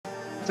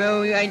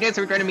So I guess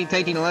we're going to be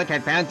taking a look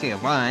at Pravculear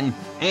 1.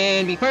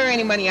 And before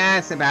anybody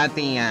asks about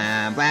the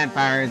black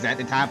bars at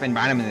the top and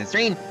bottom of the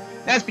screen,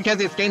 that's because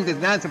this game does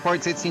not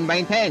support 16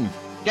 by 10.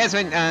 Guess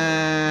what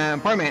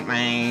format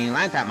my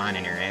laptop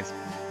monitor is?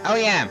 Oh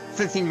yeah,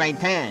 16 by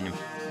 10.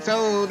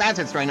 So that's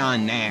what's going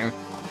on there.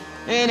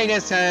 And I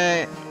guess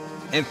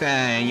if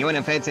you want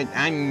to fix it,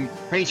 I'm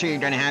pretty sure you're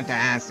going to have to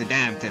ask the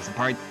dev to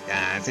support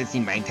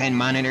 16 by 10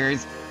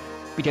 monitors.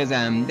 Because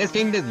this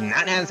game does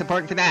not have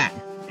support for that.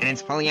 And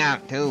it's fully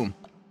out too.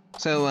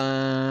 So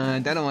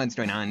don't know what's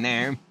going on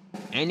there.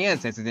 And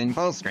yes, this is in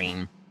full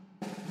screen.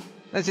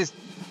 Let's just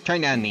turn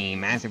down the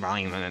massive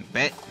volume a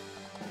bit.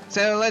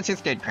 So let's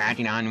just get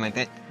cracking on with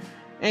it.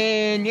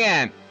 And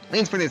yeah,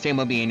 links for this game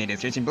will be in the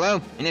description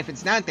below. And if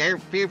it's not there,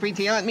 feel free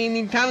to yell at me in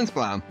the comments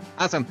below.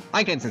 Also,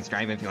 like and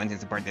subscribe if you want to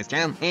support this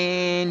channel.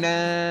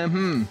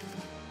 And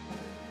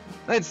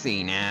let's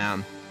see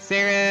now.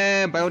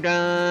 Sarah,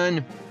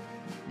 Bowdon,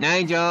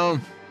 Nigel,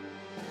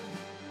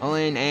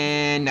 Owen,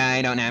 and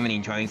I don't have any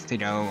choice to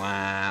go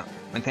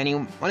with any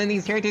one of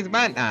these characters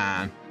but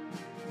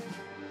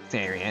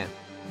Sarah.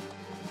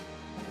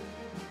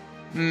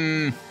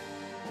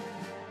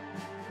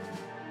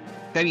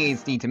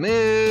 WASD to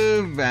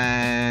move,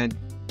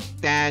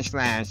 dash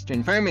 /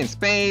 confirm in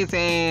space,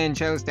 and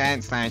show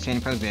stat /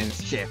 info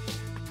this shift.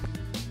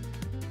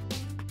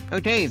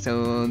 Okay,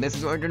 so this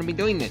is what we're gonna be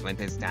doing it with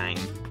this time.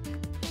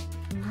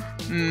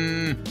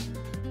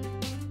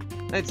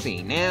 Let's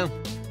see now.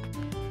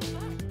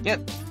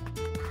 Yep.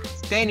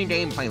 Standard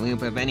gameplay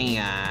loop of any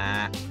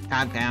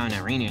top-down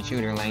arena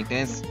shooter like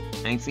this.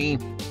 I see.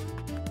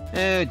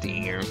 Oh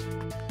dear.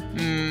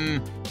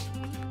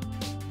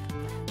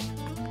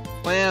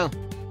 Well,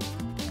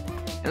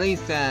 at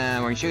least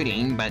we're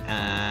shooting, but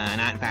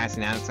not fast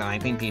enough, so I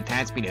think the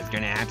attack speed is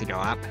gonna have to go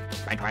up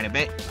by quite a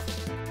bit.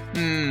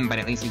 But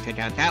at least we took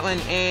out that one.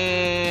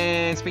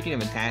 And speaking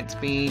of attack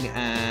speed,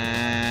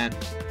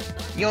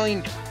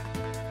 yoink.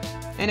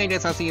 And I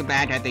guess I'll see you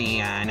back at the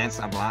next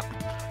level up.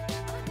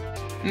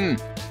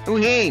 Oh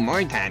hey, more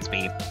attack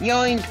speed.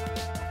 Yoink!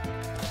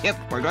 Yep,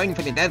 we're going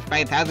for the death by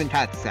 1,000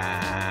 cuts,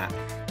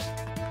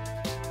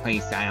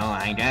 playstyle,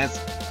 I guess.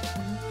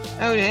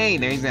 Oh hey,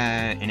 there's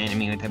an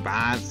enemy with a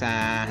boss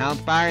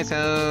health bar,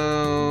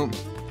 so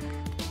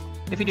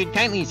if you could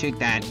kindly shoot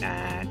that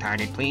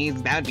target, please,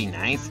 that would be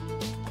nice.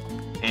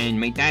 And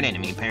make that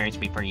enemy perish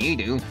before you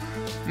do.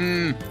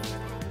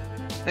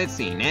 Let's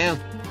see now.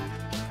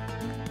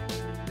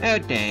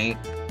 Okay,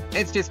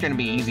 it's just gonna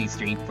be easy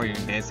street for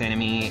this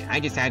enemy. I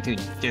just have to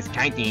just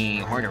kite the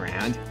horde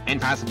around, and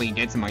possibly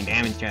get some more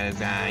damage, cause,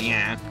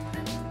 yeah.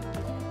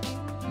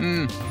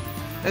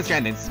 Let's try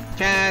this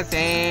chest,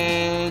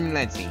 and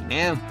let's see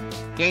now.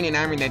 Gain an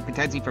armor that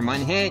protects you from one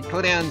hit,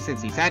 cooldown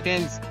 60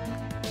 seconds.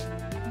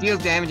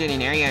 Deals damage in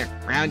an area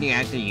around you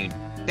after you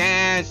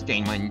dash,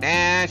 gain 1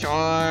 dash,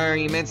 or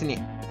you miss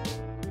an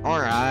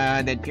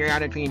aura that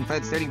periodically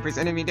inflicts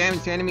 30% of your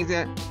damage to enemies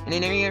in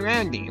an area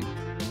around you.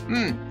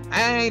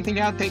 I think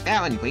I'll take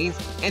that one, please.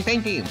 And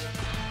thank you.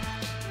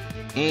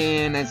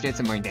 And let's get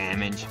some more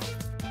damage.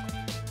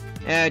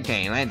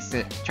 Okay, let's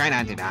try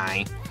not to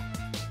die.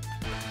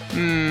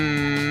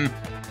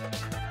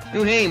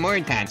 Oh hey, more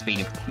attack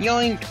speed.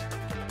 Yoink!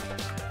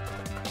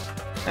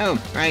 Oh,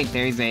 right,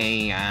 there's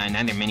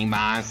another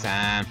mini-boss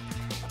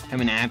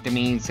coming after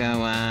me, so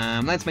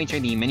let's make sure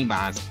the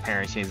mini-boss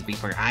perishes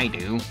before I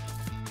do.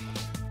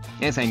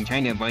 Yes, I'm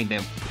trying to avoid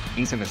the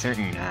use of a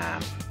certain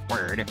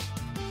word.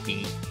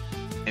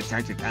 It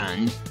starts with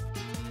 "un."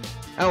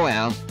 Oh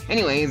well.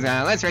 Anyways,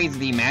 let's raise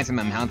the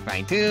maximum health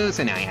by 2,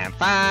 so now I have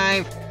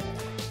 5.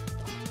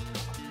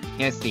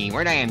 Yes, the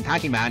word I am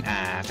talking about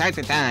starts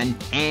with "un,"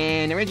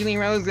 and originally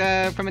rose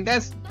from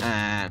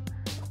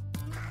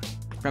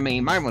a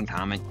Marvel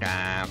comic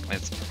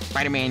with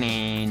Spider-Man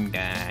and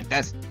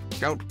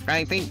Deathstroke,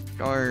 I think,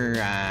 or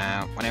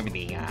whatever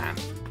the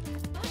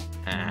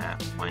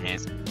one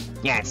is.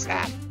 Yes,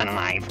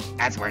 unalive.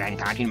 That's the word I'm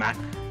talking about.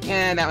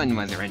 Yeah, that one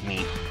was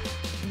originally.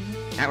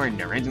 That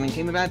word originally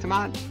came about to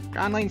mod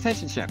online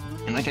censorship,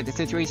 and look at the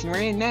situation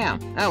we're in now.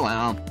 Oh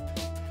well.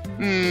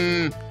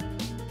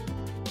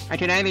 I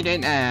could either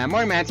get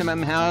more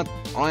maximum health,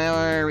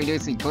 or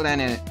reduce the cooldown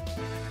of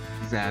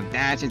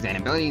dashes and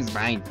abilities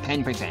by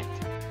 10%.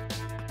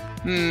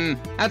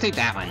 I'll take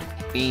that one.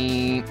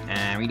 The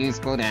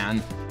reduced cooldown.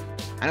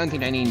 I don't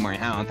think I need more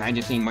health, I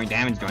just need more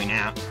damage going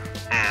out.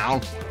 Ow.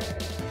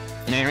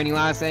 And I already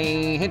lost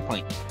a hit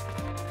point.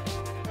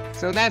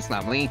 So that's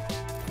lovely.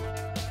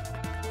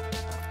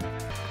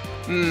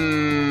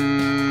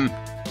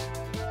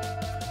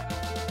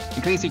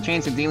 Increase your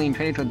chance of dealing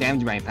critical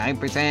damage by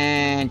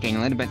 5%, gain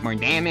a little bit more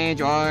damage,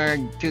 or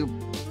 2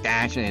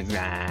 dashes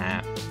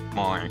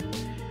more.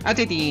 I'll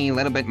take the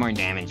little bit more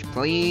damage,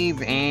 please,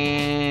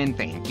 and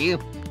thank you.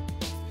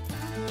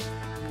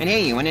 And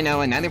hey, you wanna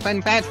know another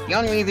fun fact? The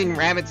only reason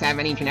rabbits have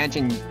any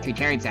connection to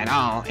carrots at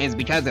all is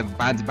because of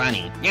Bugs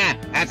Bunny. Yeah,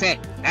 that's it.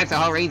 That's the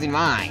whole reason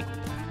why.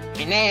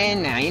 And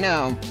then, now you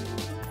know.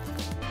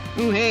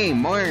 Ooh, hey,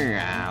 more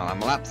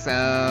level up,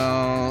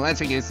 so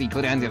let's reduce the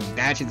cooldowns of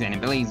dashes and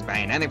abilities by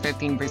another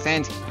 15%.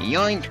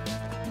 Yoink!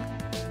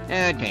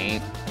 Okay,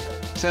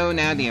 so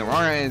now the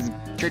Aurora is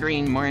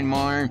triggering more and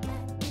more,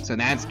 so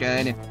that's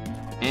good.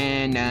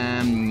 And,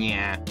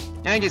 yeah.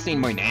 Now I just need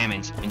more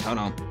damage in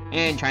total,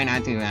 and try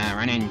not to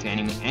run into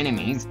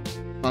enemies.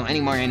 Well,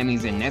 any more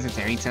enemies than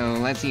necessary, so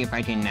let's see if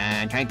I can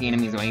drive the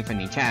enemies away from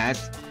the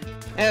chest.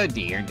 Oh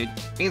dear,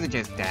 these are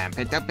just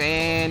picked up,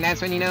 and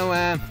that's when you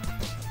know,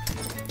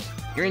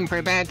 you're in for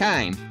a bad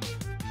time.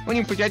 When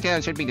your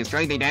projectiles should be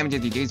destroyed, the damage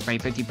is reduced by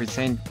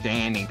 50%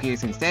 and they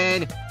pierce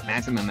instead.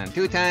 Maximum of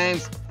 2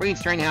 times. For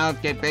each turn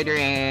health, get better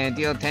and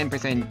deal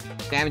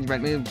 10% damage but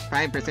move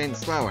 5%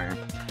 slower.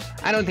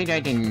 I don't think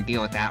I can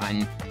deal with that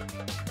one.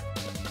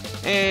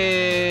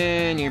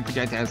 And your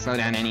projectiles slow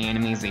down any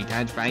enemies they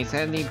touch by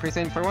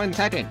 70% for 1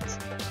 second.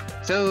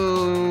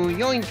 So,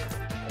 yoink!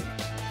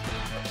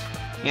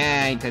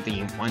 Yeah, I took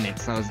the one that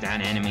slows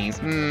down enemies.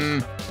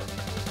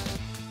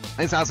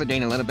 Let's also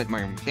gain a little bit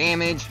more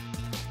damage.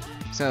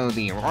 So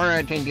the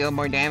Aurora can deal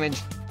more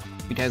damage.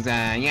 Because,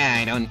 yeah,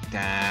 I don't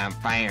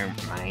fire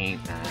my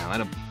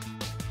little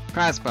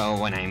crossbow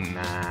when I'm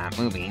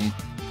moving.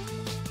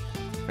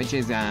 Which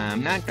is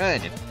not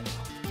good.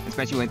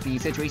 Especially with the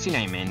situation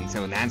I'm in.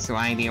 So that's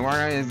why the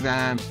Aurora is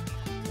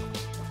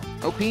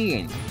OP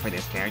for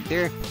this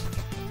character.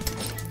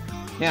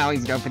 Yeah,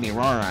 always go for the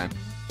Aurora.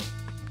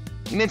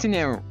 You mentioned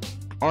the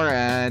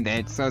Aura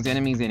that slows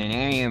enemies in an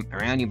area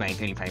around you by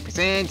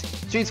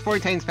 35%, shoots 4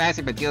 times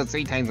faster but deals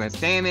 3 times less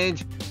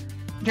damage,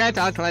 retracts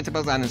all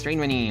collectibles on the screen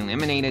when you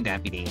eliminate a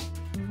deputy.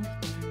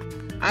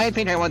 I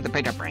think I want the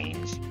pickup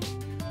range.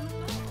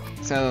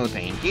 So,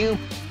 thank you.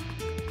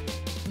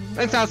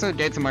 Let's also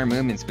get some more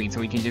movement speed so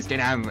we can just get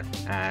out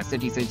of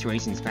sticky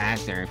situations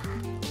faster,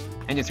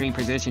 and just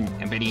reposition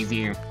a bit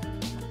easier.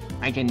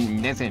 Like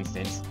in this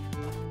instance.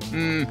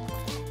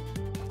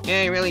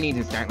 Yeah, I really need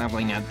to start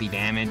leveling up the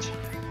damage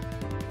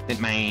that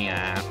my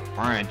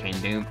Aura can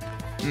do.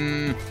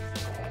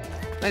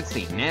 Let's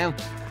see now.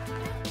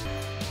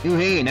 Ooh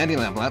hey, another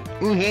level up.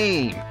 Ooh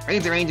hey,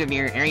 raise the range of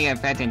your area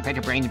effect and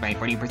pickup range by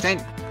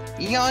 40%.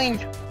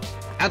 Yoink!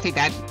 I'll take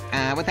that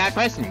without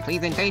question,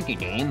 please and thank you,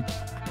 game.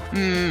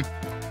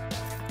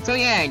 So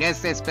yeah, I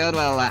guess this build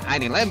will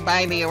either live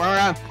by the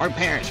Aurora or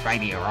perish by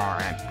the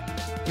Aurora.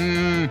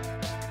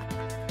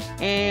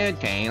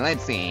 Okay,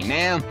 let's see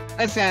now.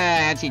 Let's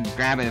actually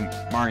grab a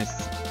more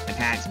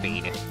attack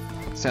speed.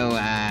 So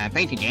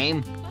thank you,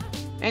 game.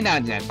 And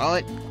dodge that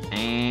bullet.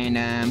 And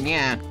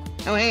yeah.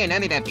 Oh hey,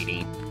 another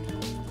deputy.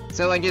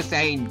 So I just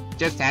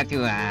have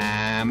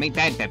to make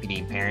that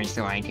deputy perish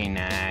so I can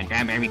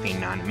grab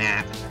everything on the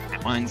map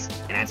at once,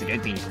 and that's a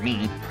good thing for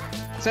me.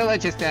 So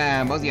let's just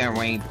mosey our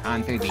way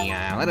onto the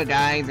little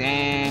guys,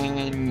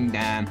 and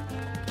that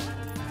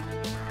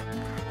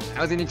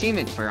was an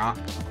achievement for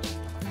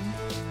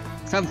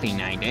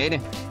something I did.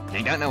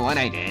 I don't know what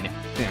I did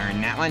to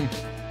earn that one.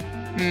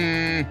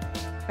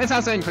 This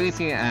also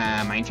increases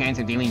my chance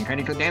of dealing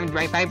critical damage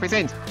by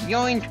 5%.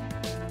 Yoink!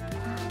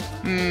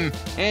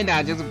 And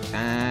just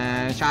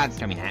shots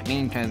coming at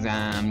me, cause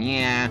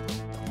yeah.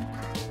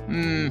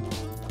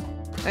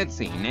 Let's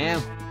see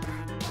now.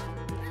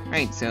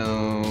 Right,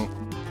 so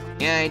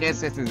yeah, I guess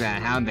this is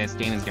how this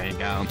game is gonna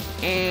go.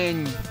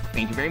 And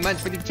thank you very much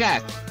for the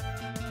chest.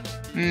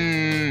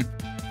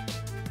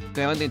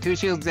 Do I want the 2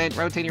 shields that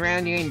rotate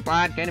around you and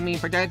block enemy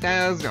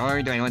projectiles,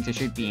 or do I want to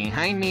shoot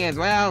behind me as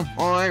well?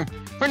 Or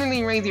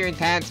permanently raise your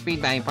attack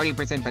speed by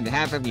 40% but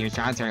half of your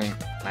shots are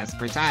less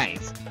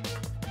precise?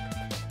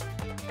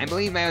 I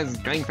believe I was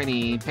going for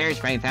the perish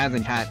by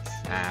 1,000 shots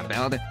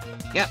build.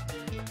 Yep,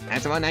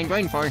 that's the one I'm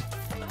going for.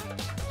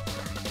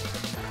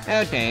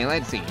 Okay,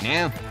 let's see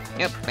now.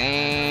 Yep,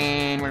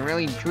 and we're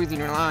really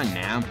cruising along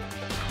now.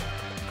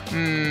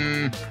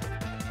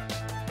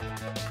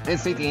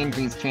 Let's take the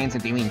increased chance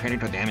of dealing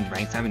critical damage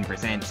by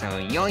 7%, so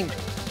yoink!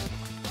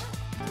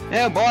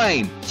 Oh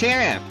boy,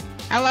 Sheriff!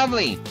 How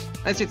lovely!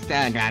 Let's just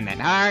grab that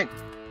heart.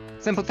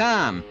 Simple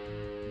Tom.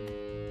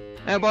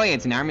 Oh boy,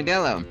 it's an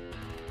armadillo.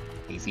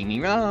 They see me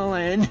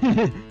rolling.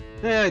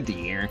 Oh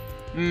dear.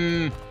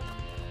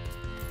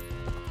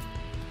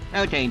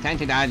 Okay, time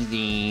to dodge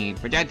the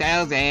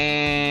projectiles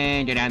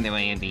and get out of the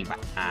way of the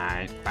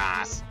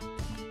boss.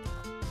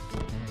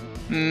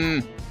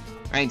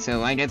 Right,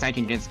 so I guess I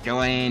can just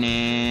go in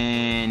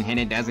and hit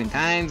it 12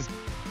 times,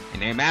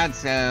 and thereabouts,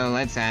 so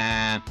let's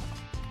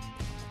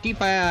keep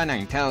on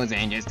our toes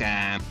and just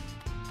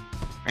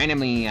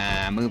randomly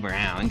move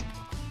around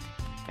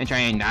and try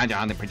and dodge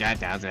all the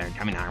projectiles that are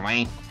coming our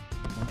way.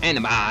 And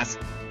the boss.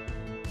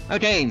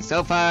 Okay,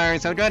 so far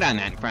so good on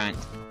that front.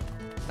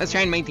 Let's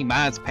try and make the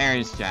boss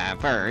perish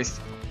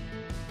first.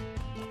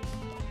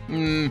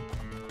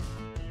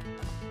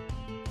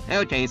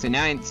 Okay, so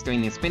now it's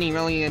doing the spinning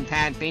rolling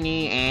attack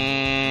thingy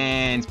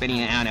and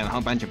spitting out a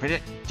whole bunch of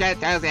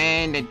projectiles,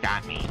 and it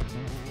got me.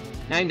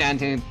 Now I'm down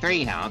to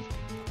 3 health.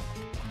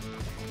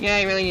 Yeah,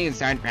 I really need to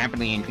start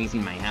rapidly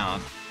increasing my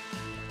health.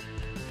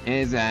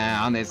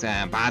 All this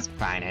boss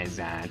fight has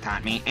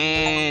taught me,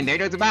 and there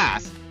goes the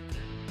boss.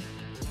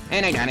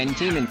 And I got an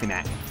achievement for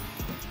that.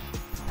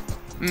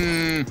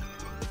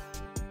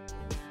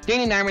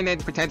 Gain an armor that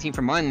protects you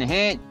from one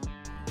hit.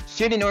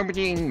 Shoot an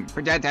orbiting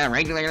projectile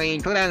regularly.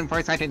 Cooldown in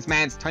 4 seconds,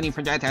 max 20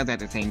 projectiles at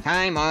the same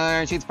time.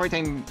 Or shoots 4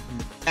 times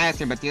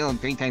faster but deals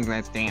 3 times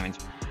less damage.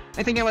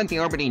 I think I want the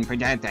orbiting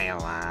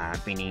projectile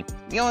thingy.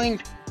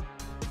 Yoink!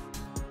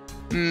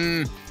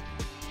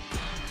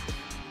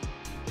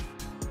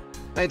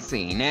 Let's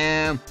see,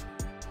 now...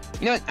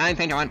 You know what, I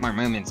think I want more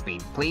movement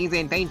speed. Please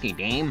and thank you,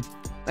 game.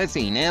 Let's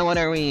see, now what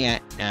are we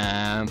at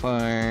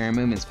for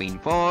movement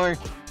speed? 4?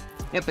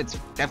 Yep, it's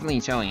definitely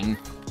showing.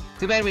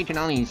 Too bad we can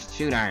only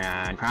shoot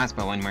our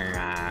crossbow when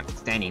we're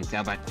standing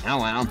still, but oh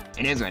well,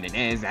 it is what it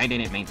is. I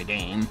didn't make the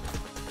game.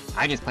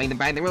 I just played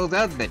by the rules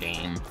of the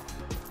game.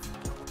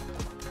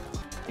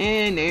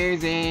 And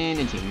there's an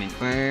achievement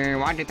for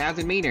walk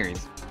 1,000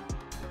 meters.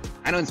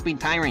 I don't speed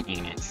tyrant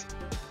units.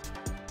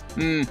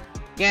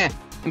 Yeah,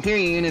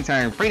 Imperial units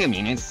are freedom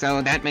units,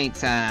 so that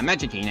makes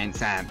magic units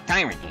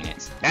tyrant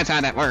units. That's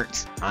how that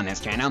works on this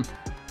channel.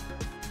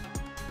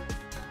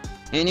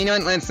 And you know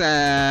what, let's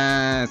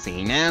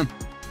see now.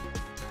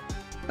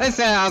 Let's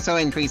also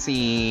increase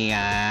the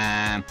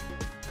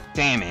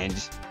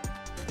damage.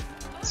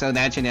 So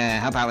that should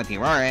help out with the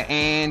Aurora,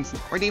 and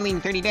we're dealing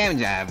 30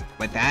 damage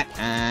with that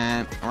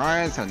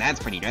Aurora, so that's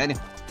pretty good.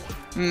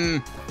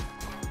 Oh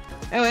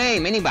hey,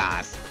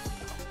 mini-boss.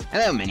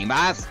 Hello,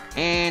 mini-boss.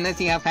 And let's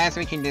see how fast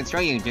we can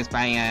destroy you just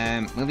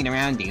by moving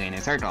around you in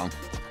a circle.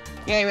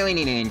 Yeah, I really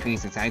need to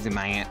increase the size of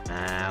my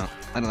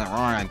little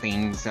Aurora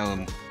thing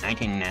so I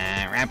can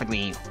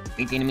rapidly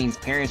make the enemies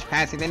perish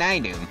faster than I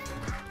do.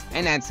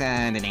 And that's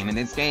the name of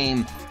this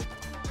game.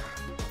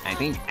 I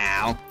think.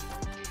 Ow.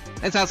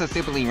 Let's also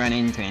stupidly run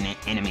into an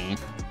enemy.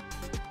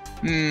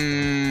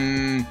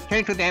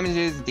 Critical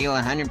damages deal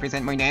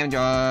 100% more damage,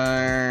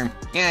 or...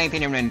 Yeah, I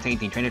think I'm gonna take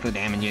the critical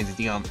damages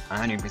deal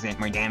 100%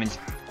 more damage.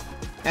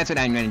 That's what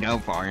I'm gonna go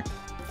for.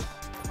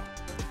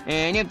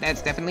 And yep,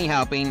 that's definitely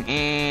helping,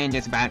 and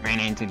just about ran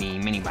into the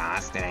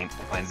mini-boss that I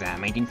was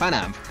making fun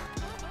of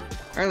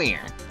earlier.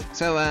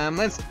 So,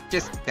 let's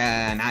just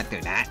not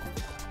do that.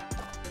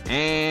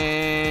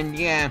 And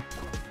yeah.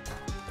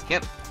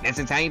 Yep, this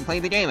is how you play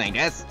the game, I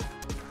guess.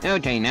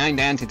 Okay, now I'm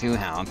down to 2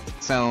 health,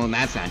 so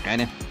that's not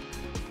good.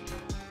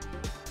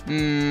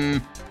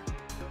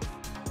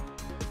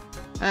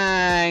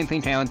 I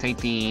think I'll take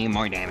the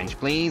more damage,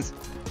 please.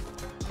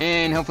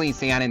 And hopefully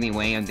stay out of the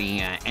way of the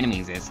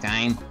enemies this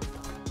time.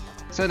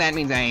 So that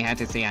means I have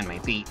to stay on my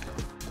feet.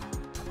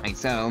 Like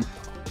so.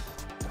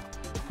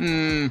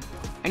 I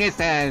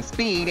guess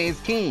speed is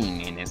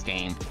king in this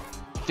game.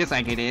 Just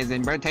like it is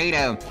in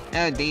Potato.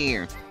 Oh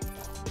dear.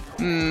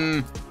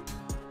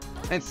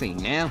 Let's see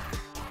now.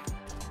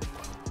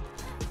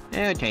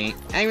 Okay,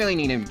 I really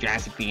need to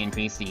drastically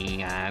increase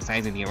the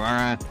size of the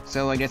Aurora,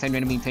 so I guess I'm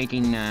going to be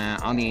taking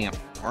all the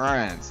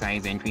Aurora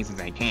size increases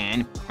I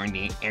can, or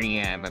the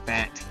area of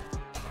effect.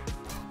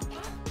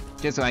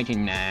 Just so I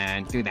can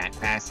do that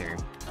faster.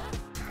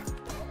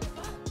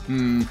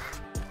 Oh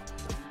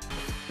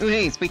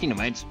hey, speaking of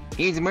which,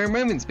 here's more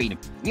movement speed.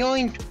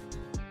 Yoink!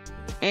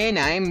 And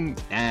I'm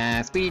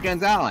Speedy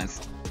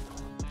Gonzalez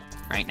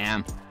right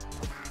now.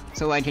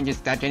 So I can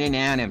just duck in and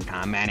out of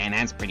combat, and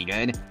that's pretty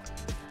good.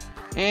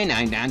 And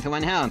I'm down to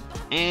 1 health.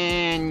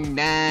 And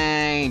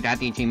I got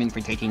the achievement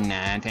for taking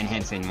 10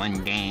 hits in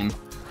 1 game.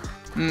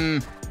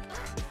 And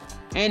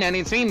now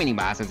there's 3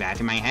 mini-bosses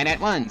after my head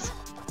at once.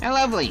 How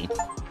lovely!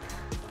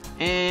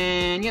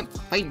 And yep,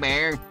 Plate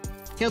Bear.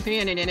 Kill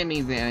 300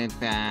 enemies with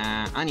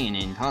Onion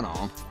in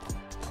total.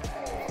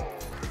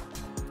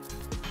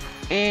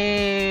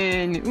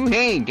 And ooh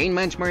hey, gain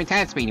much more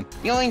attack speed.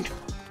 Yoink!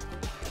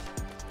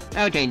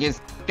 Okay,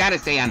 just gotta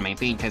stay on my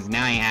feet, because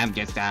now I have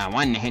just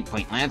 1 hit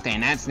point left,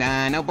 and that's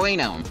no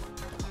bueno.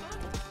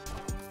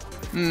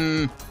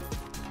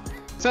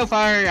 So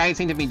far, I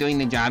seem to be doing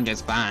the job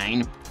just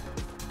fine.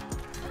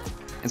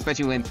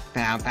 Especially with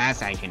how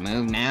fast I can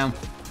move now.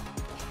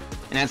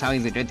 And that's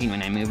always a good thing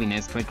when I'm moving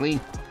this quickly.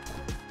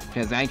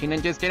 Because I can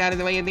just get out of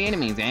the way of the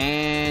enemies,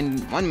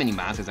 and 1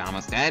 mini-boss is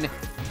almost dead.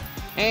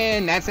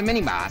 And that's a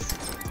mini-boss.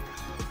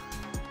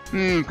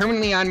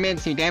 Permanently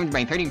augments your damage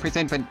by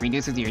 30%, but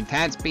reduces your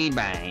attack speed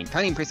by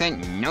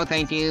 20%. No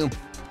thank you.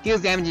 Deals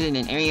damage in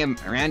an area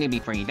around you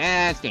before you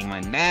dash, gain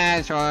 1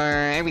 dash, or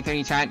every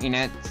 30 shot, your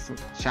next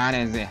shot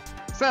is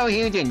so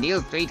huge and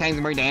deals 3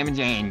 times more damage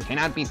and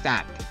cannot be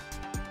stopped.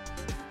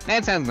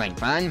 That sounds like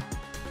fun.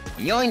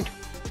 Yoink!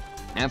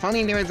 Now if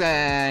only there was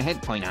a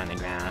hit point on the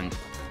ground.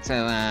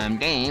 So,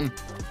 game,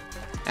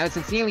 I would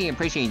sincerely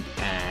appreciate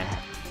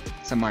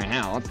some more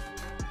health.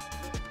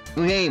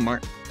 Ooh hey,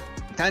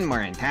 ton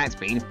more attack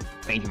speed.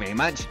 Thank you very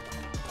much.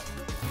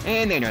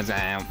 And there goes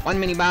 1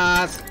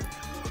 mini-boss.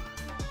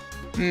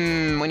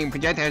 When your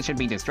projectiles should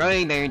be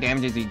destroyed, their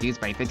damage is reduced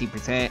by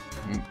 50%.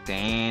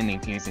 Then they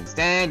pierce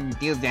instead.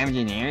 Deals damage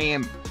in the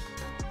area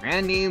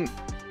around you.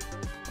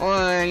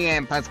 Or,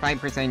 yeah, plus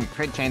 5%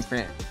 crit chance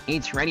for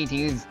each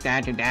ready-to-use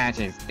dash or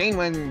dashes. Gain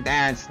 1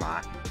 dash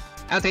slot.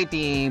 I'll take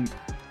the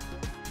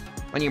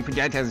when your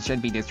projectiles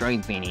should be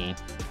destroyed thingy.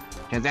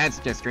 because that's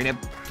just straight up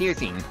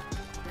piercing.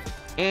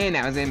 And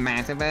that was a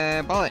massive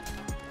bullet.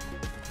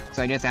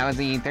 So I guess that was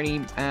the 30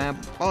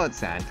 bullets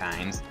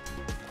times.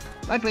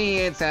 Luckily,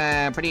 it's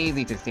pretty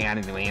easy to stay out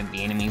of the way of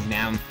the enemies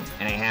now,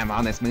 and I have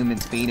all this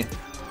movement speed.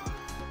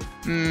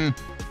 When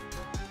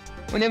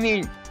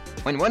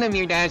one of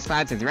your dash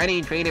spots is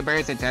ready, create a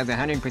burst that does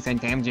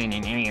 100% damage in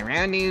an area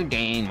around you,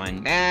 gain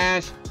 1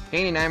 dash,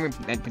 gain an armor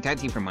that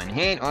protects you from 1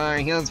 hit, or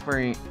heals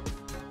for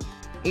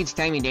each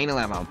time you gain a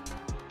level.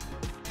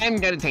 I'm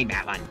gonna take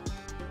that one.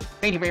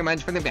 Thank you very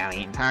much for the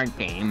valiant hard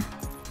game.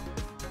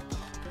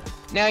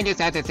 Now I just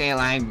have to stay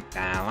alive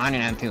long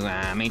enough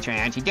to make sure I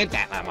actually get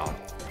that level.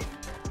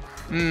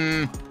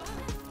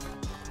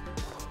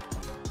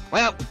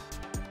 Well,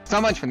 so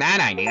much for that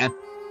idea.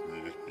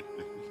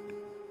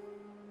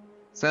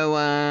 So,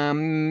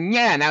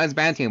 yeah, that was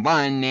bounty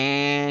 1,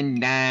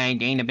 and I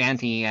gained a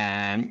bounty,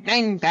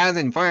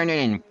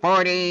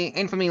 9,440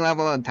 infamy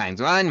level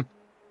times 1.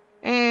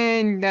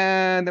 And,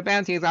 the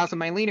bounty is also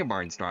my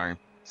leaderboard store.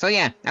 So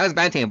yeah, that was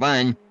bounty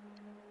 1.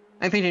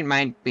 I think it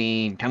might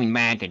be coming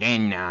back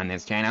again on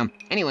this channel.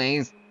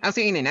 Anyways, I'll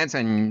see you in the next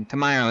one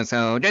tomorrow,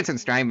 so just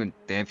subscribe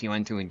if you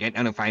want to get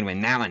notified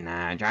when that one,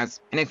 drops.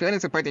 And if you want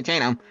to support the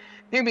channel,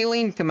 there'll be a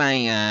link to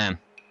my,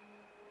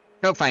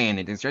 Ko-Fi in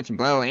the description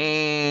below,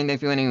 and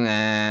if you want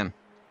to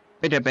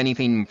pick up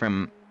anything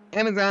from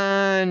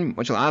Amazon,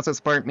 which will also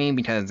support me,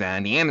 because the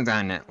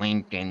Amazon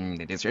link in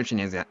the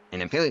description is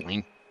an affiliate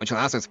link, which will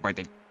also support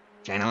the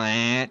channel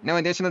at no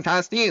additional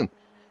cost to you,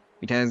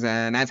 because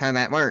that's how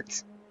that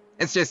works.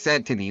 It's just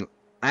set to the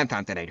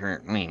laptop that I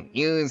currently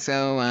use,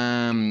 so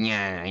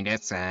yeah, I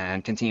guess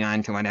continue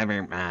on to whatever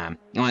you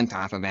want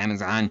off of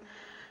Amazon.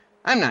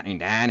 I'm not your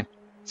dad,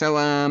 so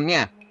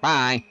yeah,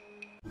 bye.